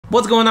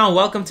What's going on?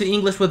 Welcome to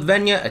English with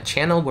Venya, a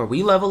channel where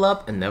we level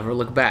up and never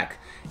look back.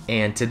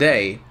 And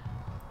today,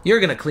 you're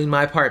gonna clean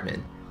my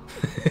apartment.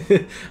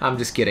 I'm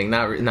just kidding,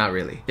 not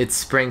really. It's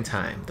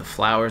springtime, the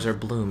flowers are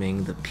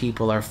blooming, the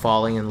people are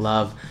falling in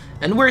love,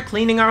 and we're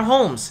cleaning our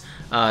homes.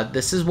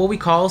 This is what we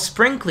call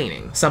spring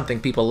cleaning, something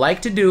people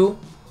like to do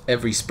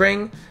every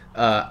spring.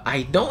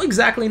 I don't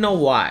exactly know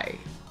why,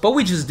 but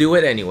we just do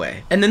it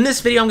anyway. And in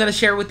this video, I'm gonna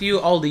share with you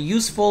all the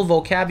useful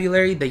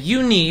vocabulary that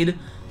you need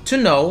to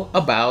know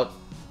about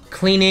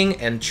cleaning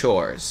and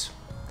chores.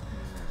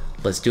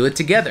 Let's do it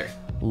together.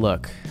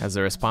 Look, as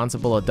a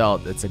responsible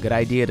adult, it's a good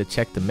idea to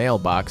check the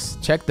mailbox,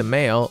 check the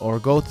mail, or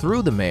go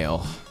through the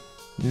mail.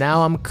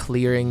 Now I'm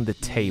clearing the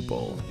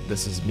table.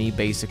 This is me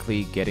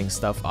basically getting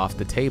stuff off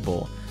the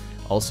table.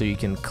 Also, you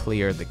can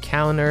clear the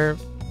counter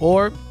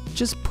or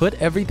just put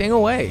everything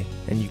away.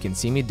 And you can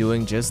see me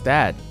doing just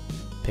that,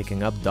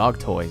 picking up dog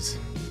toys.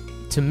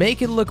 To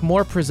make it look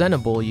more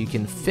presentable, you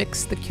can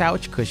fix the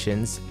couch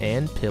cushions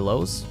and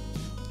pillows,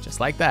 just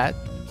like that.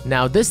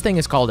 Now this thing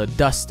is called a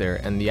duster,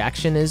 and the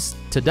action is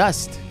to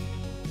dust.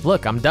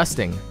 Look, I'm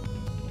dusting.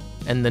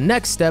 And the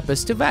next step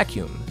is to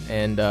vacuum,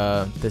 and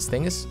this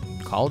thing is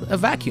called a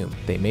vacuum.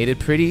 They made it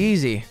pretty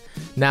easy.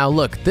 Now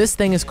look, this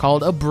thing is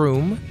called a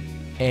broom,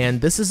 and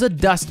this is a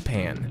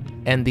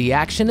dustpan, and the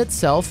action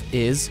itself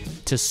is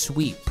to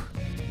sweep.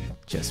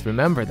 Just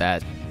remember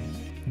that.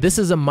 This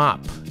is a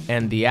mop,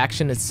 and the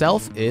action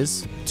itself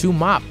is to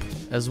mop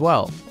as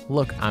well.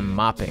 Look, I'm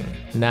mopping.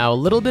 Now a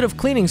little bit of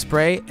cleaning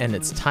spray and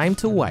it's time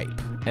to wipe.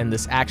 And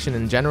this action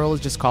in general is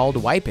just called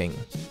wiping.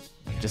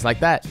 Just like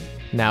that.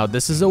 Now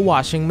this is a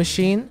washing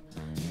machine.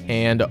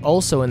 And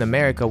also in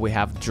America we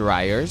have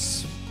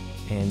dryers.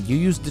 And you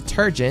use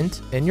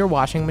detergent in your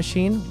washing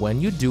machine when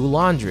you do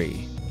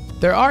laundry.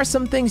 There are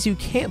some things you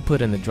can't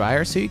put in the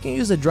dryer, so you can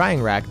use a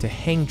drying rack to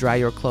hang dry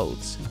your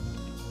clothes.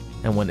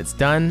 And when it's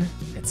done,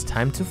 it's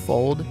time to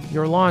fold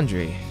your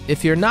laundry.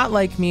 If you're not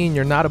like me and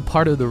you're not a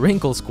part of the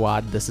wrinkle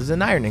squad, this is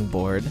an ironing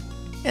board,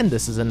 and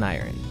this is an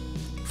iron.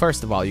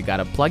 First of all, you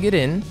gotta plug it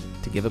in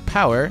to give it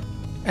power,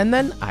 and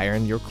then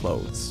iron your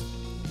clothes.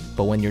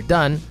 But when you're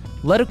done,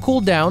 let it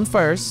cool down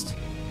first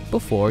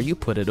before you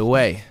put it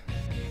away.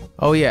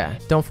 Oh yeah,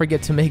 don't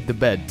forget to make the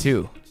bed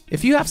too.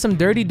 If you have some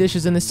dirty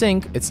dishes in the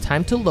sink, it's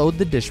time to load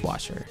the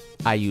dishwasher.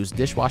 I use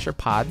dishwasher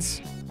pods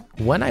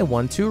when I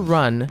want to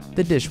run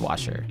the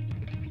dishwasher.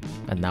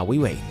 And now we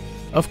wait.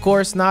 Of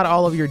course, not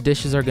all of your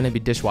dishes are gonna be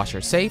dishwasher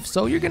safe,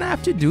 so you're gonna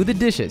have to do the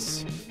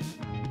dishes.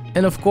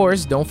 And of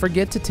course, don't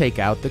forget to take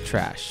out the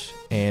trash.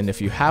 And if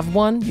you have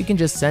one, you can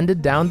just send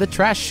it down the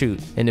trash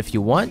chute. And if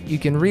you want, you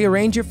can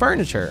rearrange your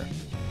furniture.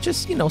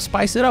 Just,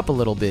 spice it up a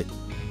little bit.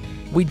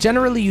 We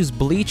generally use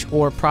bleach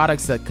or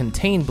products that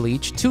contain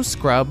bleach to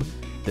scrub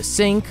the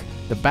sink,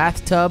 the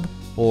bathtub,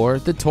 or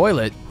the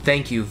toilet.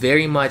 Thank you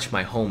very much.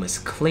 My home is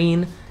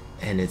clean.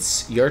 And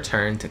it's your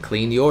turn to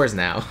clean yours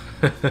now.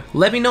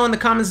 Let me know in the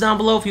comments down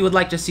below if you would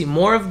like to see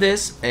more of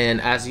this,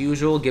 and as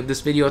usual, give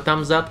this video a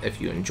thumbs up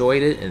if you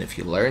enjoyed it and if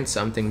you learned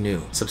something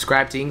new.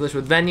 Subscribe to English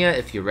with Venya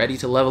if you're ready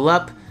to level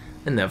up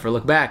and never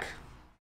look back.